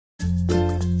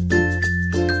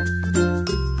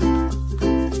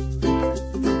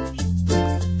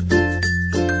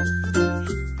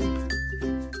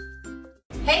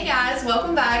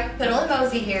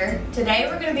Today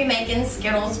we're going to be making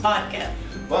Skittles vodka.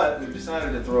 But we've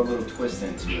decided to throw a little twist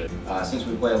into it. Since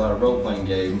we play a lot of role-playing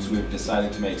games, we've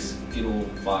decided to make Skittle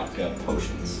vodka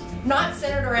potions. Not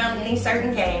centered around any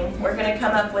certain game, we're going to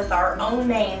come up with our own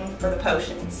name for the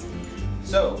potions.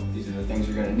 So, these are the things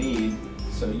you're going to need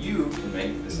so you can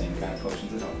make the same kind of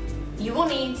potions at home. You will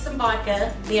need some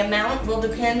vodka. The amount will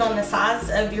depend on the size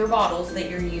of your bottles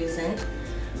that you're using.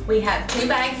 We have 2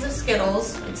 bags of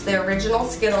Skittles. It's the original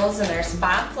Skittles and there's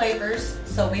 5 flavors.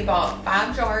 So we bought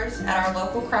 5 jars at our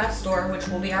local craft store, which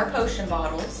will be our potion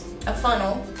bottles, a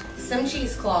funnel, some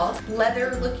cheesecloth,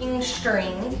 leather looking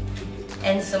string,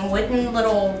 and some wooden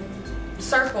little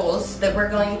circles that we're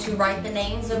going to write the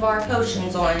names of our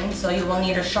potions on. So you will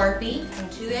need a Sharpie, some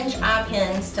 2-inch eye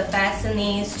pins to fasten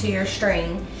these to your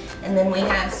string, and then we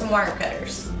have some wire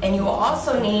cutters. And you will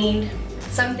also need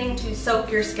something to soak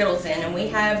your Skittles in, and we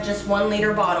have just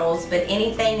 1-liter bottles, but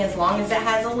anything as long as it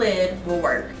has a lid will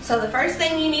work. So the first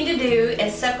thing you need to do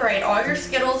is separate all your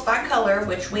Skittles by color,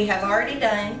 which we have already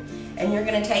done, and you're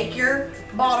going to take your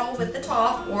bottle with the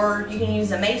top, or you can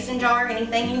use a mason jar,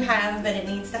 anything you have, but it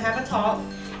needs to have a top,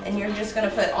 and you're just going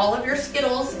to put all of your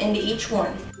Skittles into each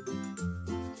one.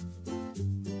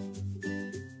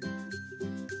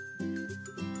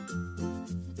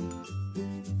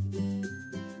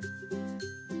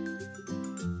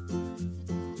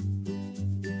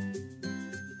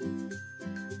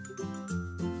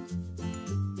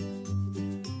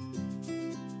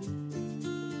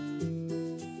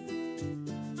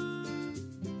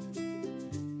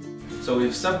 So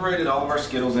we've separated all of our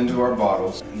Skittles into our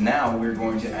bottles. Now we're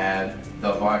going to add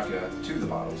the vodka to the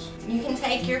bottles. You can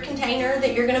take your container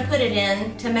that you're going to put it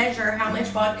in to measure how much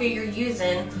vodka you're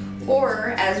using,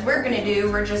 or as we're going to do,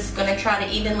 we're just going to try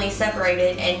to evenly separate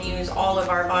it and use all of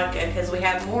our vodka because we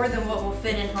have more than what will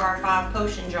fit into our 5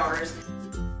 potion jars.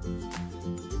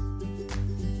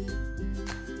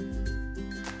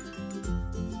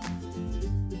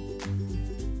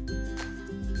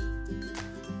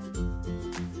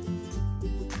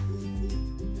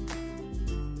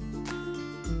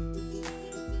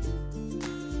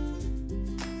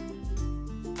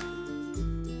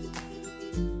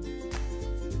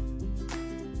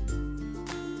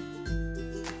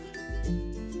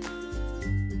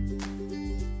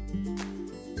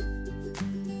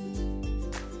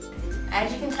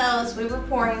 As you can tell, as we were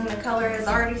pouring, the color is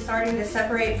already starting to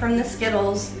separate from the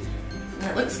Skittles,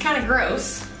 and it looks kind of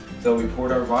gross. So we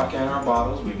poured our vodka in our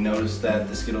bottles. We've noticed that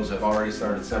the Skittles have already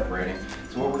started separating.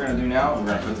 So what we're going to do now, we're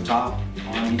going to put the top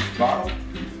on each bottle.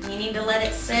 You need to let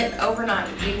it sit overnight.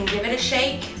 You can give it a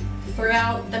shake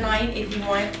throughout the night if you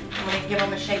want. I'm going to give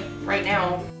them a shake right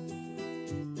now.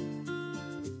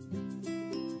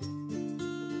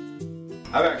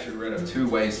 I've actually read of 2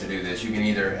 ways to do this. You can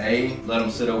either A, let them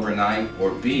sit overnight,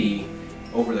 or B,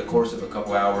 over the course of a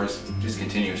couple hours, just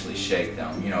continuously shake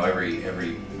them. You know, every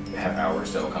half hour or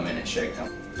so, come in and shake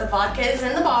them. The vodka is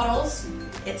in the bottles.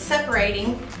 It's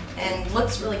separating and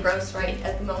looks really gross right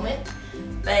at the moment.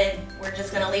 But we're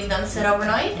just going to leave them sit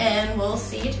overnight and we'll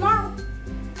see you tomorrow.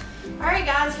 Alright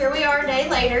guys, here we are a day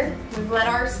later. We've let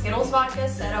our Skittles vodka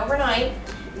sit overnight.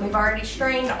 We've already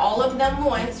strained all of them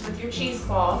once with your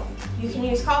cheesecloth. You can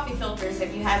use coffee filters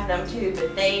if you have them too,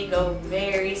 but they go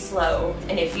very slow.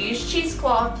 And if you use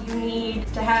cheesecloth, you need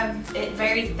to have it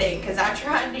very thick, because I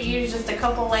tried to use just a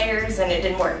couple layers and it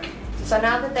didn't work. So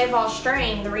now that they've all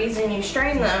strained, the reason you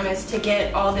strain them is to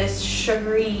get all this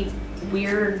sugary,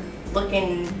 weird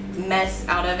looking mess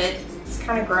out of it. It's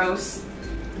kind of gross.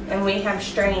 And we have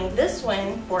strained this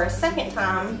one for a second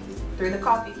time through the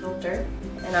coffee filter.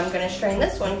 And I'm going to strain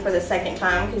this one for the second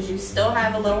time because you still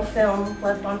have a little film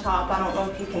left on top. I don't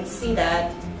know if you can see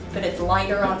that, but it's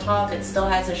lighter on top. It still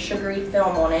has a sugary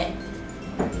film on it.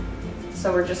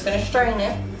 So we're just going to strain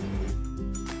it.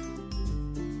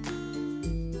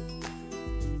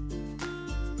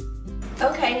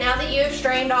 Okay, now that you have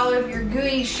strained all of your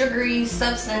gooey, sugary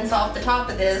substance off the top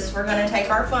of this, we're going to take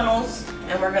our funnels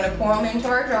and we're going to pour them into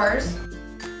our jars.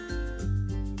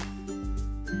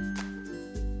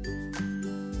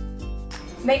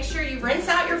 Make sure you rinse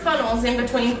out your funnels in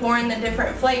between pouring the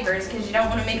different flavors because you don't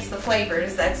want to mix the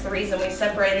flavors. That's the reason we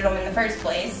separated them in the first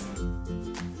place.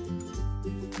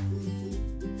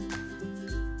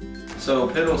 So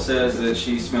Piddle says that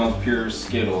she smells pure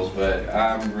Skittles, but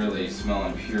I'm really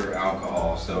smelling pure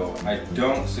alcohol. So I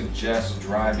don't suggest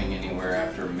driving anywhere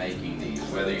after making these,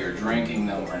 whether you're drinking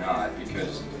them or not,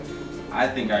 because I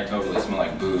think I totally smell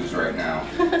like booze right now.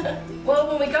 Well,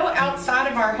 when we go outside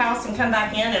outside of our house and come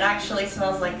back in, it actually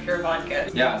smells like pure vodka.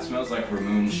 Yeah, it smells like we're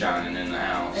moonshining in the A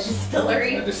house.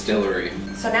 distillery. A distillery.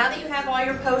 So now that you have all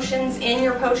your potions in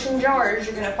your potion jars,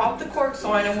 you're gonna pop the corks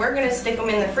on, and we're gonna stick them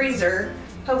in the freezer,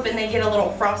 hoping they get a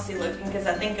little frosty looking, because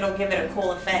I think it'll give it a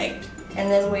cool effect. And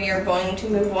then we are going to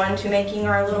move on to making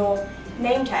our little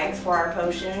name tags for our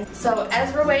potions. So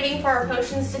as we're waiting for our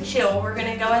potions to chill, we're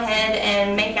gonna go ahead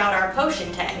and make out our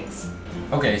potion tags.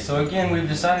 Okay, so again, we've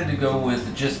decided to go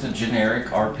with just a generic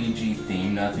RPG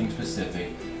theme, nothing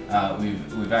specific.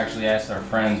 We've actually asked our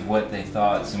friends what they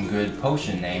thought some good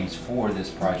potion names for this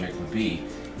project would be,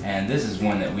 and this is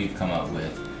one that we've come up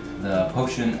with, the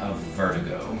Potion of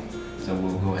Vertigo. So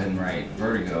we'll go ahead and write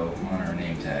Vertigo on our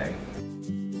name tag.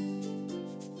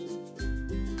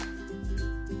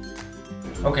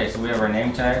 Okay, so we have our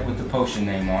name tag with the potion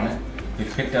name on it.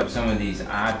 We've picked up some of these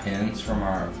eye pins from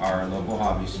our local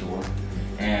hobby store,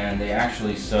 and they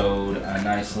actually sewed a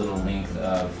nice little length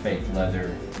of fake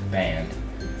leather band.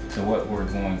 So what we're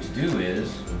going to do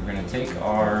is, we're going to take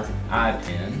our eye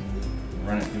pin,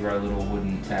 run it through our little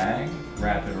wooden tag,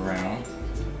 wrap it around,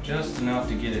 just enough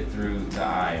to get it through the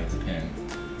eye of the pin.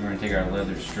 We're going to take our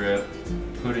leather strip,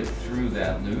 put it through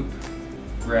that loop,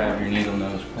 grab your needle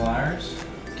nose pliers,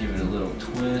 give it a little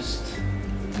twist,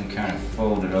 and kind of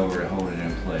fold it over to hold it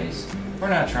in place. We're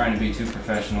not trying to be too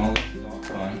professional, it's all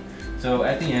fun. So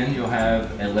at the end you'll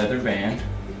have a leather band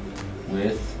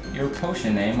with your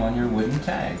potion name on your wooden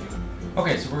tag.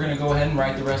 Okay, so we're going to go ahead and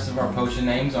write the rest of our potion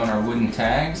names on our wooden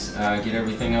tags, get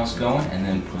everything else going, and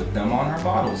then put them on our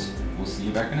bottles. We'll see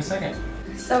you back in a second.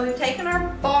 So we've taken our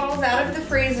bottles out of the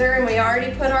freezer, and we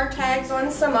already put our tags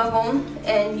on some of them,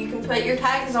 and you can put your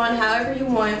tags on however you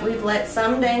want. We've let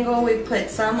some dangle, we've put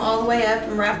some all the way up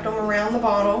and wrapped them around the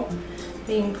bottle.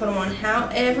 You can put them on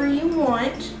however you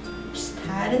want, just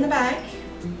tie it in the back.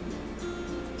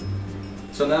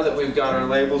 So now that we've got our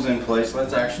labels in place,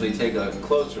 let's actually take a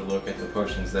closer look at the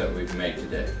potions that we've made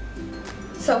today.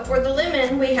 So for the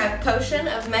lemon, we have Potion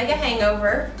of Mega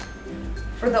Hangover.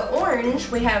 For the orange,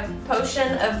 we have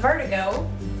Potion of Vertigo.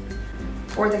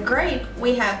 For the grape,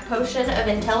 we have Potion of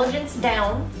Intelligence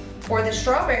Down. For the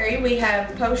strawberry, we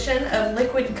have Potion of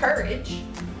Liquid Courage.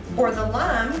 For the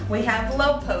lime, we have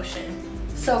Low Potion.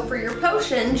 So for your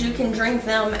potions, you can drink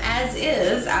them as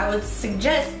is. I would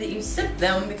suggest that you sip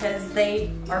them because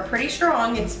they are pretty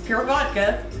strong. It's pure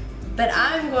vodka. But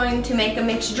I'm going to make a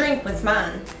mixed drink with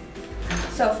mine.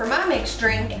 So for my mixed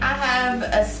drink, I have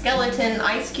a skeleton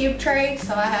ice cube tray.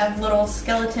 So I have little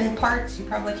skeleton parts. You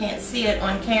probably can't see it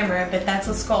on camera, but that's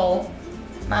a skull.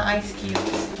 My ice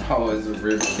cubes. Oh, it's a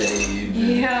rib cage.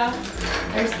 Yeah.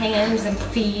 There's hands and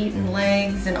feet and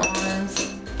legs and arms.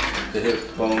 The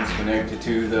hip bone's connected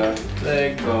to the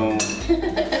leg bone.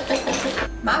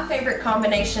 My favorite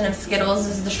combination of Skittles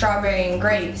is the strawberry and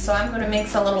grape, so I'm going to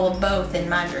mix a little of both in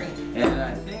my drink. And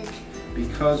I think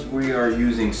because we are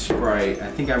using Sprite, I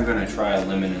think I'm going to try a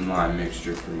lemon and lime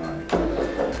mixture for mine.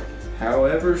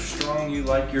 However strong you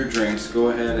like your drinks, go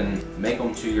ahead and make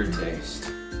them to your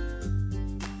taste.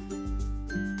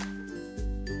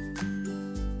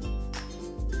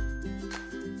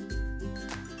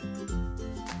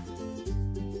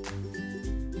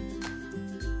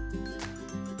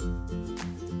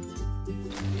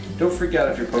 Don't freak out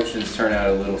if your potions turn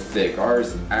out a little thick.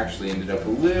 Ours actually ended up a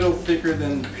little thicker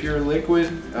than pure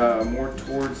liquid, more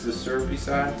towards the syrupy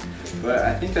side, but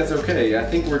I think that's okay. I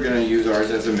think we're going to use ours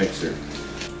as a mixer.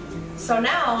 So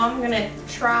now I'm going to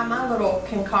try my little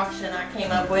concoction I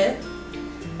came up with.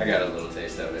 I got a little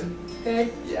taste of it.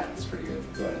 Good? Yeah, it's pretty good.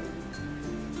 Go ahead.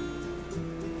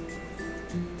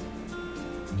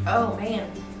 Oh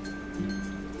man.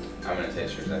 I'm going to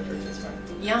taste yours after it tastes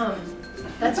mine. Yum.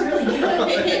 That's really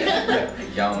good.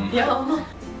 Yum. Yum.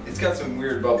 It's got some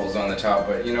weird bubbles on the top,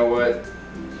 but you know what?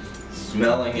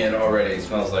 Smelling it already, it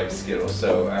smells like Skittles,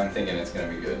 so I'm thinking it's going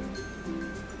to be good.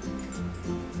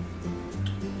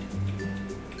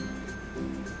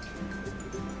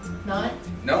 Not?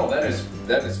 No,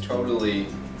 that is totally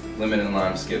lemon and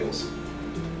lime Skittles.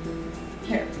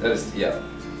 Here. That is, yeah.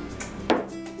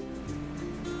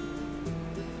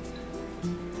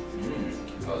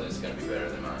 Oh, this is going to be better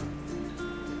than mine.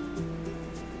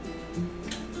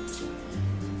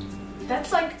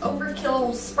 That's like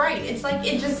overkill Sprite. It's like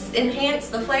it just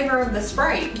enhanced the flavor of the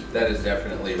Sprite. That is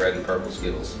definitely red and purple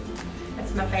Skittles.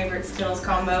 That's my favorite Skittles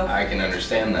combo. I can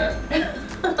understand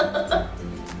that.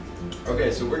 Okay,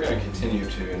 so we're going to continue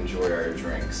to enjoy our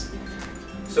drinks.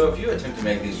 So if you attempt to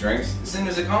make these drinks, send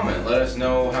us a comment. Let us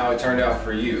know how it turned out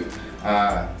for you.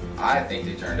 I think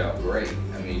they turned out great.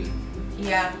 I mean,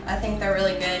 Yeah, I think they're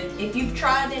really good. If you've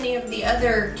tried any of the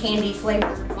other candy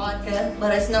flavored vodka,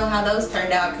 let us know how those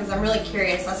turned out, because I'm really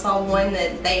curious. I saw one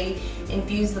that they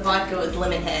infused the vodka with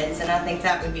lemon heads, and I think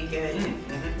that would be good.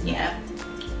 Mm-hmm. Yeah.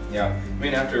 Yeah, I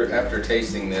mean, after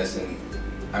tasting this, and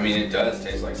I mean, it does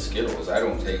taste like Skittles. I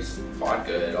don't taste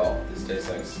vodka at all. This tastes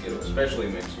like Skittles, especially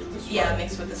mixed with the Sprite. Yeah,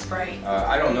 mixed with the Sprite.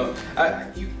 I don't know.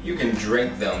 You can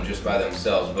drink them just by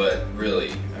themselves, but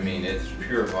really, I mean, it's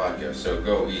pure vodka, so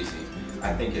go easy.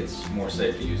 I think it's more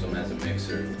safe to use them as a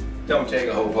mixer. Don't take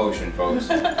a whole potion, folks.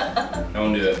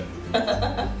 Don't do it.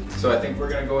 So I think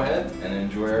we're gonna go ahead and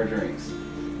enjoy our drinks.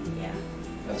 Yeah.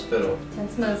 That's Piddle.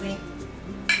 That's Mosey.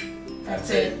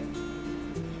 That's it.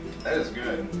 That is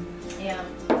good. Yeah.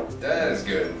 That is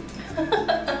good.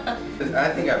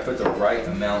 I think I put the right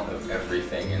amount of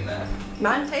everything in that.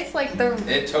 Mine tastes like the...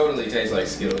 It totally tastes like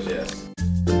Skittles, yes.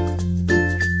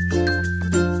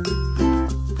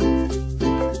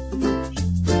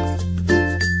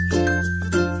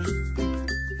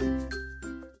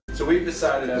 So we've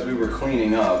decided as we were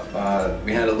cleaning up,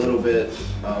 we had a little bit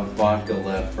of vodka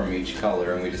left from each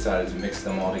color, and we decided to mix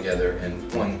them all together in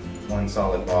one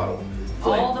solid bottle.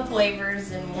 All the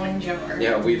flavors in one jar.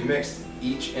 Yeah, we've mixed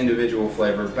each individual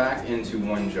flavor back into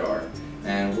one jar,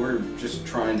 and we're just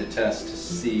trying to test to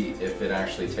see if it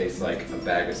actually tastes like a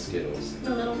bag of Skittles.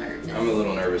 I'm a little nervous. I'm a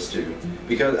little nervous too,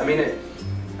 because I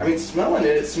mean, smelling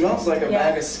it smells like a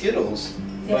bag of Skittles,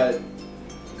 but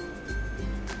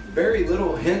very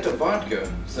little hint of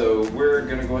vodka. So we're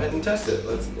gonna go ahead and test it.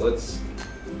 Let's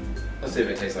see if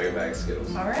it tastes like a bag of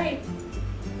Skittles. All right.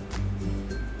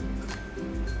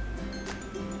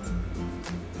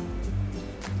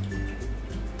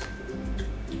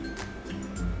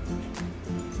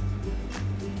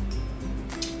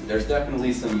 There's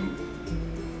definitely some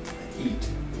heat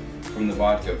from the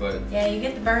vodka, but yeah, you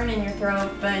get the burn in your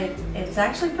throat, but it's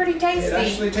actually pretty tasty. it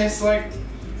actually tastes like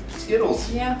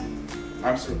Skittles. Yeah.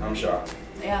 I'm shocked.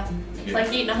 Yeah. It's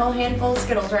like eating a whole handful of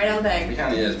Skittles right out of the bag. It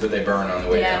kind of is, but they burn on the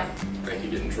way Yeah. down. I think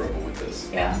you get in trouble with this.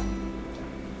 Yeah.